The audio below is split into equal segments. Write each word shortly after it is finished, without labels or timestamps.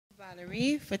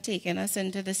Valerie, for taking us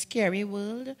into the scary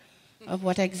world of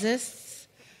what exists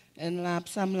in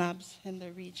some labs in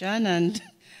the region, and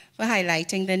for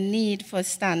highlighting the need for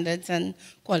standards and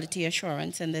quality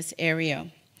assurance in this area.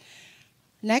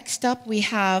 Next up, we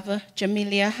have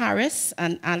Jamelia Harris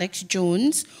and Alex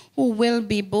Jones, who will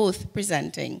be both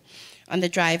presenting on the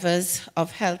drivers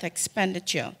of health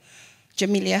expenditure.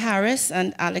 Jamelia Harris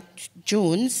and Alex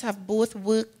Jones have both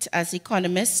worked as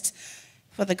economists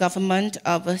for the government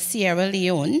of Sierra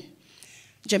Leone.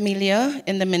 Jamelia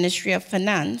in the Ministry of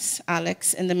Finance,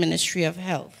 Alex in the Ministry of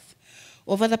Health.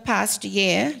 Over the past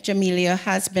year, Jamelia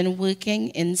has been working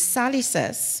in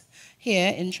Salises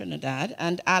here in Trinidad,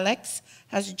 and Alex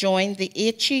has joined the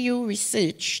HEU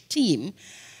research team,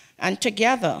 and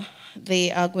together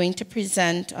they are going to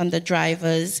present on the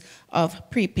drivers of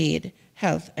prepaid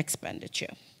health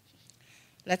expenditure.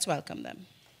 Let's welcome them.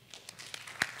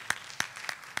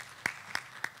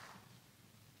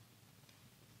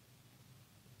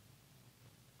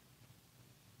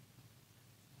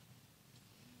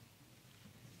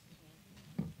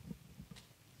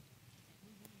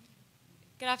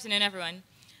 Good afternoon, everyone.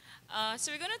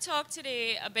 So we're going to talk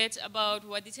today a bit about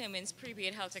what determines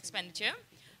prepaid health expenditure.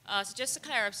 So just to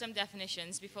clear up some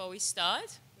definitions before we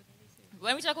start.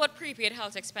 When we talk about prepaid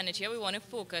health expenditure, we want to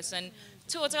focus on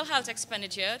total health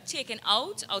expenditure taken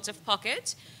out of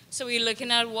pocket. So we're looking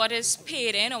at what is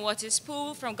paid in or what is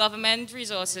pooled from government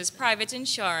resources, private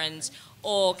insurance,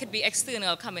 or could be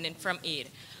external coming in from aid.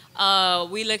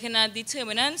 We're looking at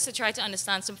determinants to try to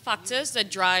understand some factors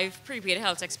that drive prepaid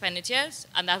health expenditures,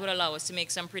 and that would allow us to make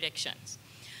some predictions.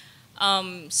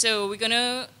 So we're going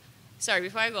to, sorry,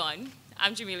 before I go on,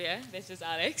 I'm Jamelia, this is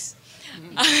Alex.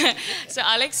 So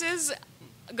Alex is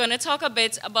going to talk a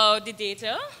bit about the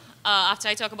data after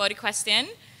I talk about the question.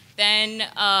 Then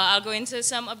I'll go into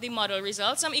some of the model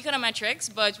results, some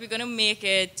econometrics, but we're going to make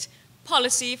it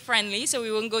policy friendly, so we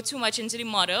won't go too much into the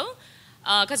model,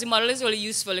 because the model is really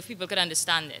useful if people could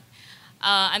understand it.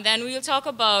 And then we'll talk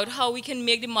about how we can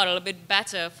make the model a bit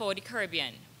better for the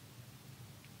Caribbean.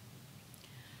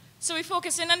 So we're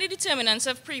focusing on the determinants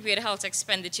of prepaid health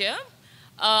expenditure.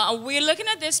 We're looking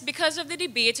at this because of the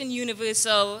debate in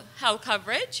universal health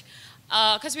coverage,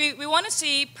 because we want to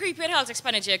see prepaid health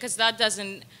expenditure because that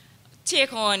doesn't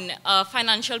take on a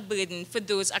financial burden for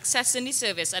those accessing the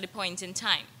service at a point in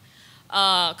time.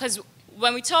 Because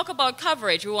when we talk about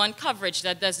coverage, we want coverage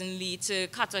that doesn't lead to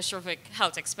catastrophic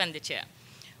health expenditure.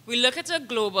 We look at a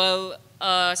global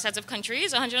set of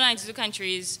countries, 192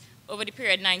 countries over the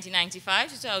period 1995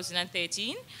 to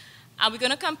 2013, and we're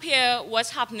going to compare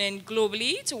what's happening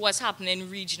globally to what's happening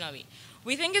regionally.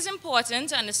 We think it's important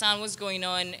to understand what's going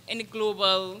on in the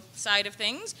global side of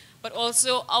things, but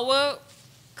also our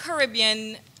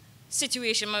Caribbean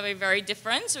situation might be very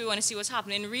different, so we want to see what's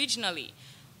happening regionally.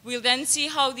 We'll then see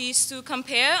how these two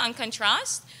compare and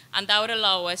contrast, and that would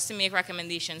allow us to make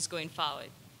recommendations going forward.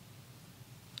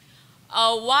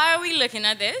 Why are we looking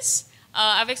at this?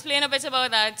 I've explained a bit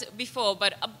about that before,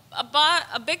 but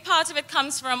a big part of it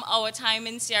comes from our time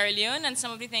in Sierra Leone and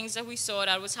some of the things that we saw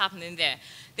that was happening there.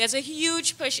 There's a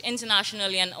huge push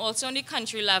internationally and also on the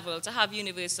country level to have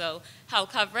universal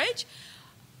health coverage.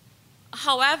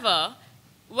 However,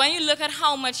 when you look at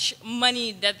how much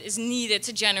money that is needed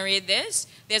to generate this,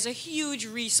 there's a huge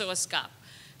resource gap.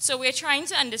 So we're trying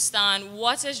to understand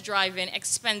what is driving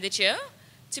expenditure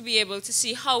to be able to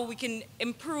see how we can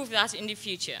improve that in the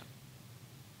future.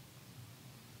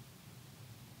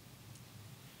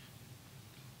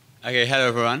 Okay, hello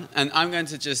everyone, and I'm going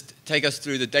to just take us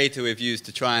through the data we've used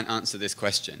to try and answer this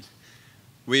question.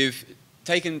 We've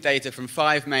taken data from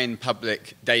 5 main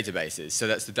public databases, so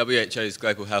that's the WHO's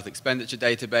Global Health Expenditure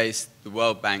Database, the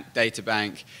World Bank Data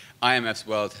Bank, IMF's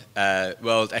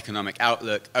World Economic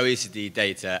Outlook, OECD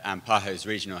data, and PAHO's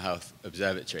Regional Health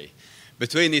Observatory.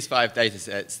 Between these 5 data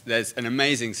sets, there's an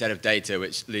amazing set of data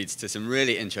which leads to some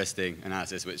really interesting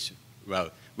analysis, which, well,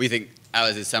 we think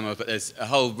ours is some of, but there's a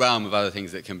whole realm of other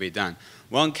things that can be done.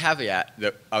 One caveat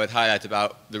that I would highlight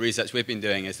about the research we've been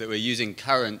doing is that we're using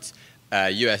current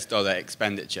US dollar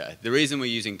expenditure. The reason we're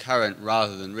using current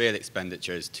rather than real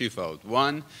expenditure is twofold.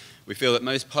 One, we feel that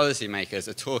most policymakers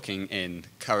are talking in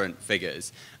current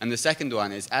figures. And the second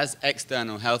one is, as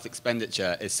external health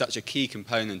expenditure is such a key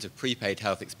component of prepaid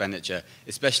health expenditure,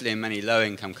 especially in many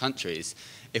low-income countries,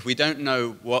 if we don't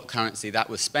know what currency that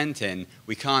was spent in,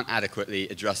 we can't adequately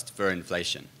adjust for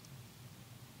inflation.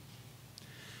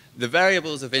 The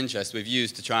variables of interest we've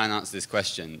used to try and answer this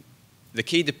question, the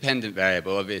key dependent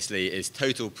variable, obviously, is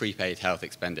total prepaid health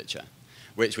expenditure,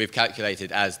 which we've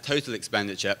calculated as total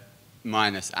expenditure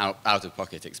minus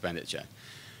out-of-pocket expenditure.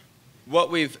 What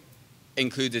we've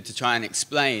included to try and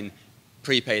explain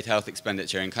prepaid health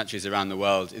expenditure in countries around the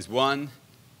world is one,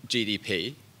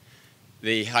 GDP.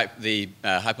 The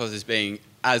hypothesis being,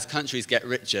 as countries get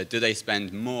richer, do they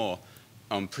spend more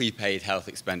on prepaid health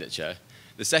expenditure?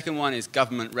 The second one is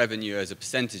government revenue as a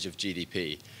percentage of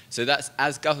GDP. So that's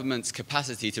as government's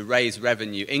capacity to raise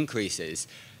revenue increases,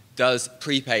 does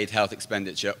prepaid health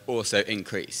expenditure also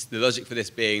increase? The logic for this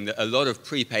being that a lot of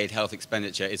prepaid health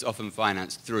expenditure is often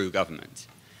financed through government.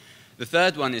 The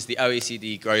third one is the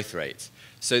OECD growth rate.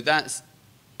 So that's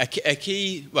a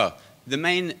key, well, the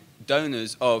main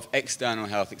donors of external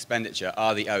health expenditure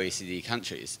are the OECD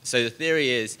countries. So the theory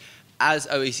is, as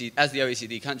the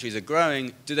OECD countries are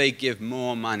growing, do they give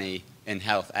more money in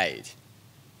health aid?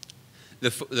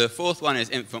 The fourth one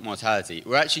is infant mortality.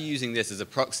 We're actually using this as a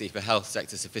proxy for health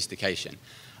sector sophistication.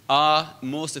 Are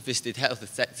more sophisticated health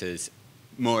sectors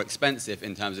more expensive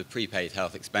in terms of prepaid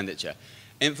health expenditure?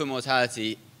 Infant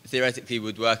mortality theoretically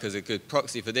would work as a good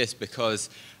proxy for this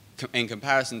because in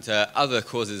comparison to other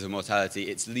causes of mortality,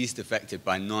 it's least affected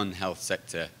by non-health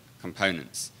sector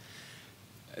components.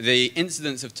 The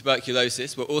incidence of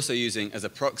tuberculosis we're also using as a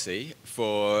proxy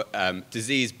for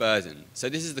disease burden. So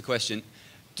this is the question,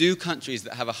 do countries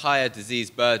that have a higher disease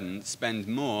burden spend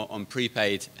more on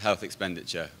prepaid health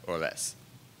expenditure or less?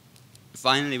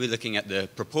 Finally, we're looking at the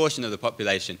proportion of the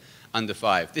population under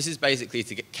 5. This is basically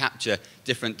to capture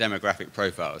different demographic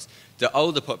profiles. Do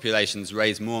older populations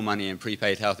raise more money in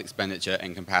prepaid health expenditure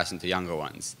in comparison to younger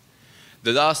ones?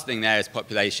 The last thing there is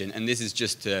population, and this is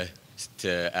just to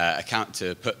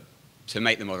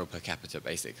make the model per capita,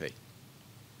 basically.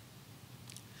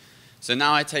 So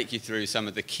now I take you through some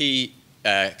of the key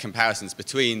comparisons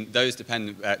between those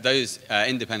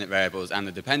independent variables and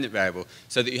the dependent variable,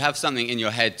 so that you have something in your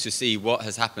head to see what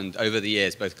has happened over the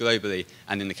years, both globally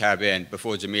and in the Caribbean,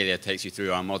 before Jamelia takes you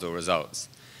through our model results.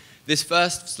 This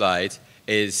first slide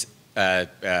is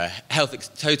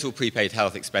total prepaid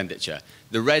health expenditure.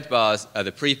 The red bars are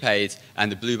the prepaid,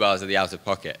 and the blue bars are the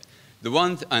out-of-pocket.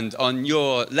 And on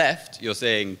your left, you're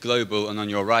seeing global, and on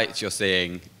your right, you're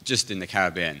seeing just in the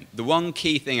Caribbean. The one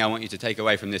key thing I want you to take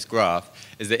away from this graph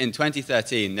is that in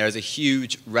 2013, there is a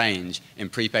huge range in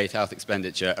prepaid health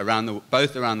expenditure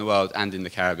both around the world and in the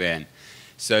Caribbean.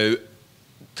 So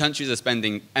countries are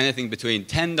spending anything between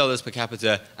 $10 per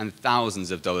capita and thousands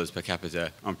of dollars per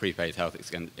capita on prepaid health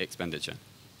expenditure.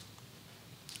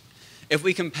 If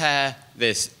we compare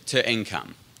this to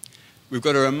income, we've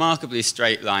got a remarkably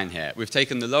straight line here. We've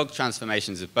taken the log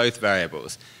transformations of both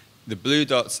variables. The blue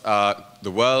dots are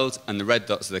the world, and the red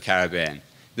dots are the Caribbean.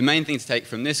 The main thing to take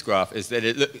from this graph is that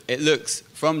it looks,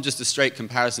 from just a straight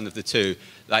comparison of the two,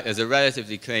 like there's a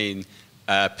relatively clean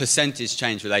percentage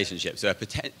change relationship. So a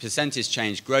percentage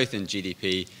change growth in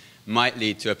GDP might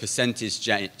lead to a percentage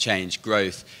change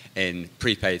growth in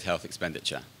prepaid health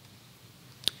expenditure.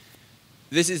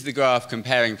 This is the graph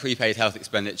comparing prepaid health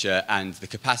expenditure and the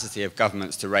capacity of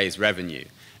governments to raise revenue.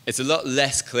 It's a lot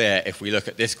less clear if we look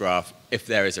at this graph if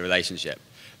there is a relationship.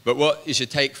 But what you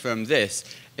should take from this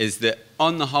is that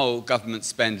on the whole,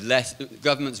 governments raise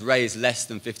less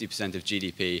than 50% of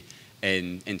GDP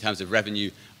in terms of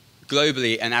revenue.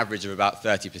 Globally, an average of about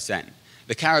 30%.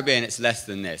 The Caribbean, it's less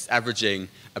than this, averaging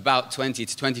about 20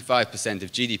 to 25%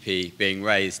 of GDP being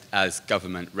raised as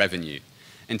government revenue.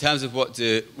 In terms of what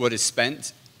is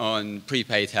spent on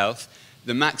prepaid health,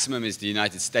 the maximum is the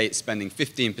United States spending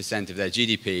 15% of their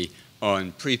GDP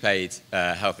on prepaid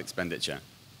health expenditure.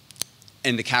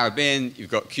 In the Caribbean, you've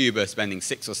got Cuba spending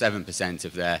 6 or 7%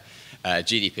 of their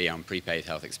GDP on prepaid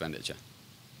health expenditure.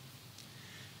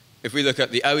 If we look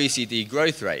at the OECD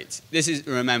growth rate, this is,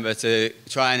 remember, to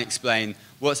try and explain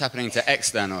what's happening to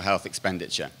external health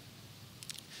expenditure.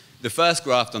 The first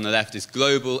graph on the left is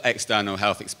global external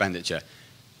health expenditure.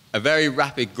 A very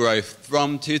rapid growth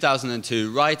from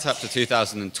 2002 right up to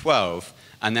 2012,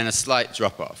 and then a slight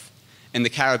drop-off. In the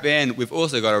Caribbean, we've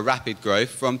also got a rapid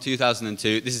growth from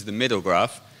 2002, this is the middle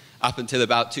graph, up until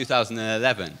about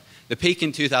 2011. The peak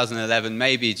in 2011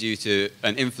 may be due to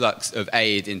an influx of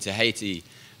aid into Haiti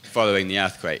following the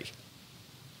earthquake.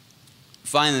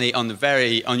 Finally, on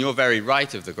your very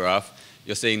right of the graph,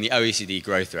 you're seeing the OECD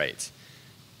growth rate.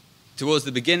 Towards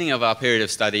the beginning of our period of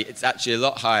study, it's actually a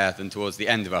lot higher than towards the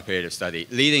end of our period of study,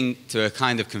 leading to a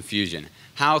kind of confusion.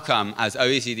 How come, as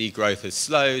OECD growth has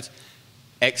slowed,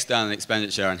 external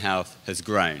expenditure on health has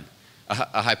grown?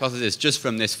 A hypothesis just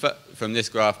from this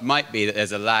graph might be that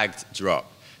there's a lagged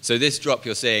drop. So this drop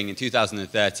you're seeing in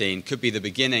 2013 could be the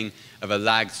beginning of a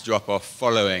lagged drop-off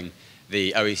following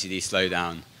the OECD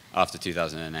slowdown after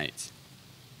 2008.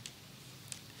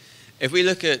 If we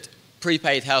look at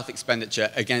prepaid health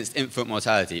expenditure against infant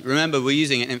mortality. Remember, we're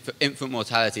using infant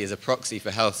mortality as a proxy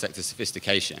for health sector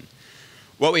sophistication.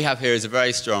 What we have here is a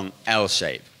very strong L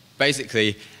shape.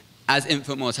 Basically, as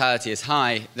infant mortality is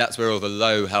high, that's where all the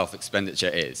low health expenditure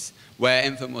is. Where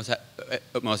infant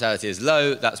mortality is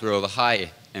low, that's where all the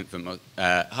high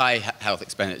health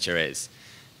expenditure is.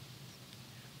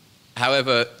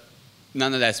 However,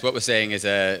 nonetheless, what we're seeing is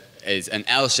an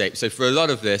L shape. So for a lot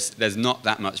of this, there's not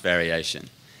that much variation.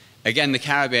 Again, the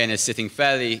Caribbean is sitting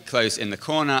fairly close in the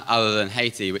corner, other than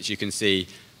Haiti, which you can see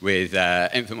with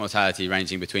infant mortality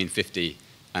ranging between 50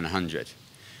 and 100.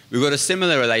 We've got a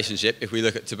similar relationship if we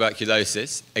look at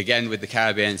tuberculosis, again with the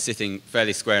Caribbean sitting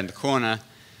fairly square in the corner,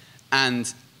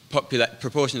 and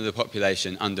proportion of the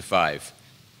population under 5.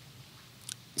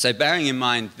 So bearing in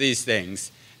mind these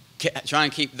things, try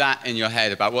and keep that in your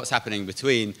head about what's happening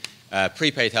between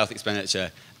prepaid health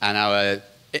expenditure and our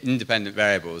independent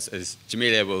variables, as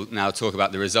Jamelia will now talk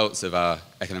about the results of our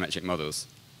econometric models.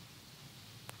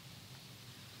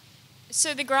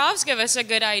 So the graphs give us a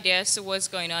good idea as to what's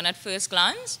going on at first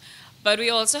glance, but we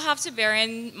also have to bear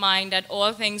in mind that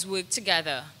all things work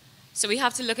together. So we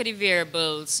have to look at the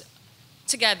variables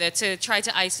together to try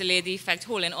to isolate the effect,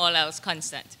 holding all else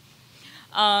constant.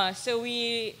 So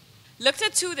we looked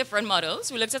at 2 different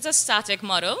models. We looked at a static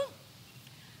model,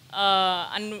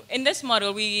 and in this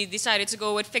model we decided to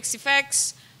go with fixed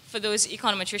effects for those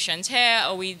econometricians here,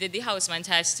 or we did the Houseman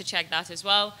test to check that as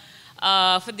well.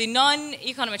 For the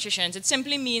non-econometricians, it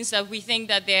simply means that we think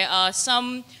that there are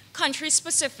some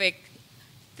country-specific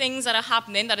things that are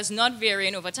happening that is not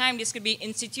varying over time. This could be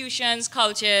institutions,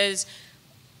 cultures,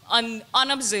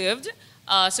 unobserved,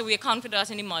 so we account for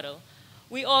that in the model.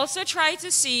 We also try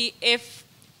to see if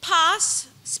past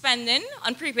spending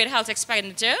on prepaid health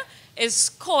expenditure is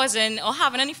causing or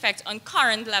having an effect on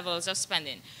current levels of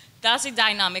spending. That's a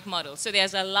dynamic model. So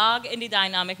there's a lag in the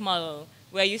dynamic model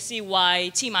where you see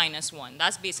y t-1.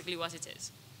 That's basically what it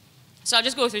is. So I'll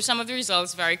just go through some of the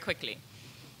results very quickly.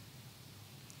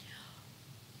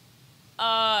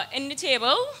 In the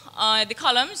table, the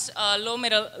columns are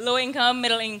low income,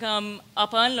 middle income,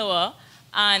 upper and lower,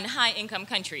 and high income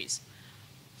countries.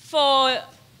 For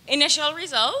initial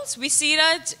results, we see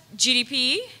that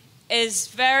GDP is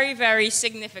very, very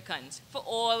significant for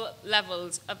all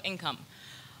levels of income.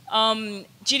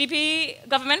 GDP,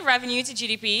 government revenue to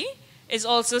GDP, is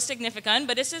also significant,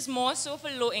 but this is more so for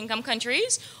low-income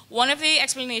countries. One of the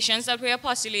explanations that we are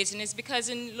postulating is because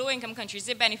in low-income countries,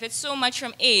 they benefit so much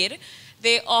from aid,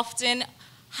 they often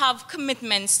have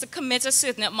commitments to commit a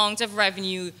certain amount of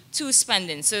revenue to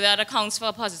spending, so that accounts for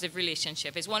a positive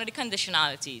relationship. It's one of the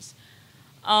conditionalities.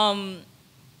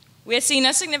 We're seeing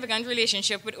a significant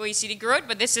relationship with OECD growth,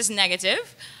 but this is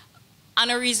negative, and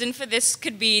a reason for this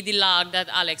could be the lag that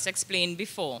Alex explained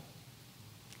before.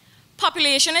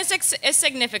 Population is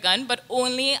significant, but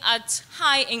only at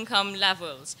high income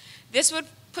levels. This would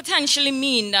potentially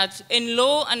mean that in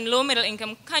low and low middle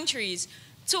income countries,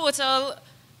 total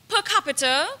per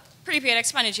capita prepaid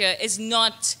expenditure is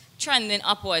not trending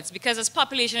upwards, because as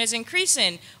population is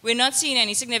increasing, we're not seeing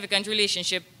any significant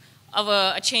relationship of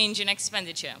a change in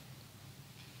expenditure.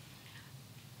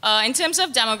 In terms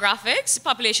of demographics,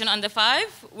 population under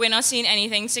 5, we're not seeing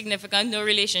anything significant, no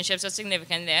relationships are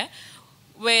significant there.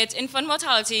 With infant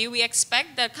mortality, we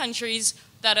expect that countries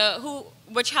that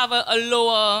which have a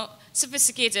lower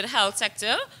sophisticated health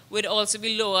sector would also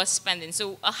be lower spending.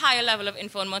 So a higher level of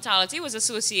infant mortality was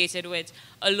associated with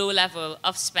a low level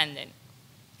of spending.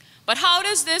 But how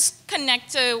does this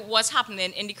connect to what's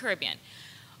happening in the Caribbean?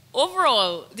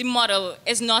 Overall, the model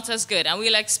is not as good, and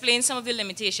we'll explain some of the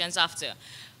limitations after.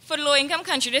 For low-income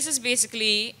country, this is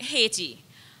basically Haiti.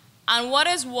 And what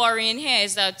is worrying here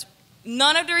is that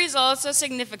none of the results are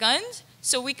significant,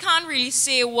 so we can't really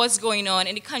say what's going on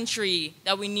in the country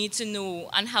that we need to know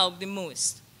and help the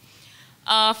most.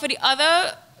 For the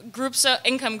other groups,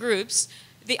 income groups,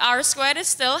 the R-squared is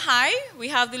still high. We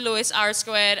have the lowest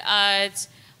R-squared at,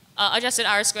 adjusted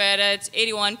R-squared at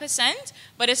 81%,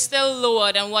 but it's still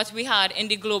lower than what we had in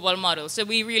the global model, so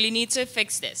we really need to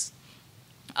fix this.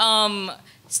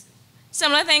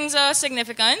 Similar things are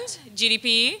significant,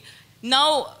 GDP.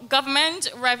 Now, government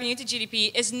revenue to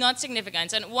GDP is not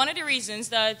significant, and one of the reasons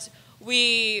that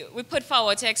we put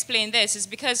forward to explain this is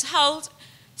because health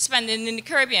spending in the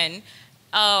Caribbean,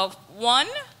 one,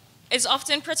 is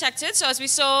often protected. So as we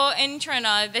saw in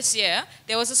Trinidad this year,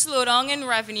 there was a slowdown in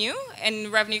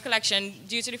revenue collection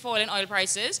due to the fall in oil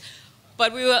prices,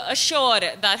 but we were assured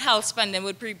that health spending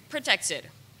would be protected.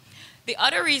 The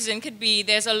other reason could be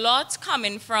there's a lot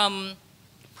coming from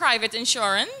private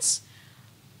insurance.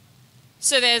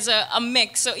 So there's a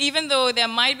mix. So even though there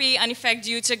might be an effect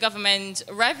due to government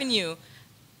revenue,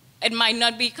 it might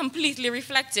not be completely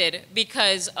reflected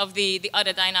because of the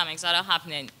other dynamics that are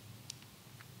happening.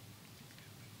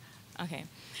 Okay.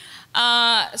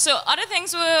 So other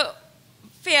things were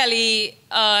fairly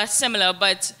similar,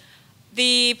 but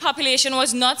the population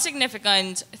was not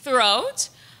significant throughout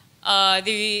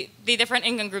the different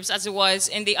income groups as it was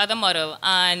in the other model,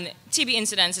 and TB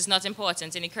incidence is not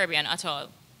important in the Caribbean at all.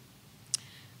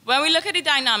 When we look at the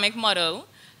dynamic model,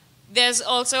 there's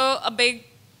also a big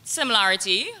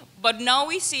similarity, but now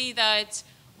we see that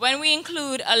when we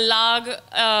include a log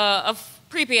of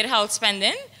prepaid health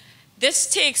spending, this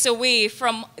takes away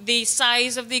from the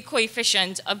size of the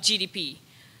coefficient of GDP.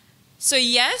 So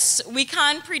yes, we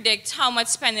can't predict how much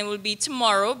spending will be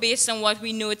tomorrow based on what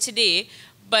we know today,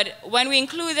 but when we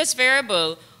include this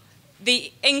variable,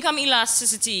 the income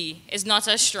elasticity is not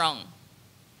as strong.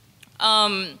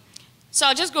 So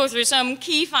I'll just go through some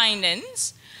key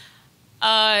findings.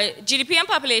 GDP and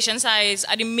population size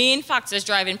are the main factors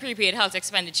driving prepaid health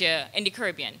expenditure in the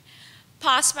Caribbean.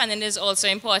 Past spending is also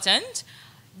important.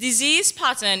 Disease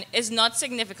pattern is not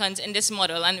significant in this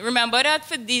model. And remember that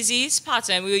for disease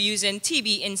pattern, we were using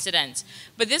TB incidence.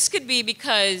 But this could be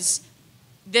because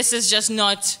this is just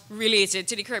not related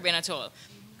to the Caribbean at all.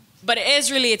 But it is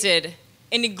related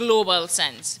in the global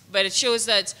sense. But it shows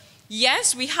that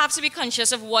yes, we have to be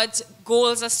conscious of what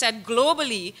goals are set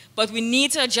globally, but we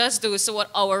need to adjust those to what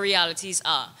our realities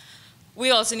are.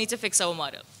 We also need to fix our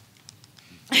model.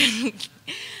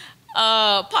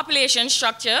 Population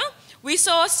structure. We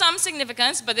saw some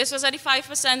significance, but this was at the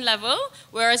 5% level,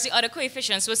 whereas the other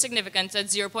coefficients were significant at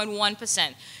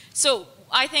 0.1%. So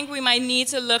I think we might need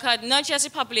to look at not just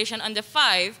the population under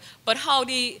 5, but how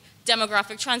the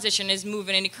demographic transition is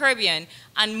moving in the Caribbean,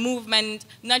 and movement,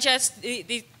 not just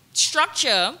the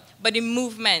structure, but the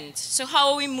movement. So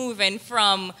how are we moving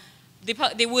from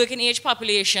the working age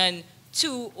population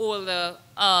to older,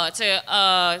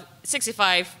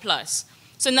 65 plus?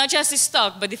 So not just the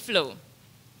stock, but the flow.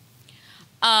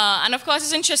 And of course,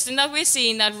 it's interesting that we're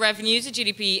seeing that revenue to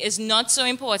GDP is not so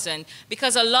important,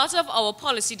 because a lot of our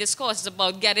policy discourse is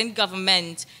about getting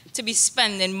government to be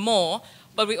spending more,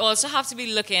 but we also have to be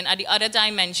looking at the other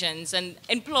dimensions and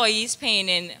employees paying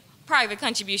in private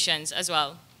contributions as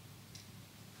well.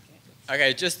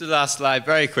 Okay, just the last slide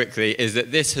very quickly is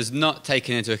that this has not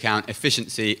taken into account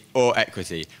efficiency or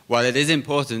equity. While it is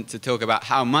important to talk about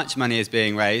how much money is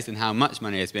being raised and how much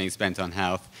money is being spent on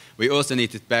health, we also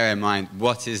need to bear in mind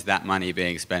what is that money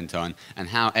being spent on and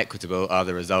how equitable are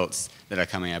the results that are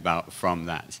coming about from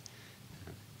that.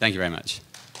 Thank you very much.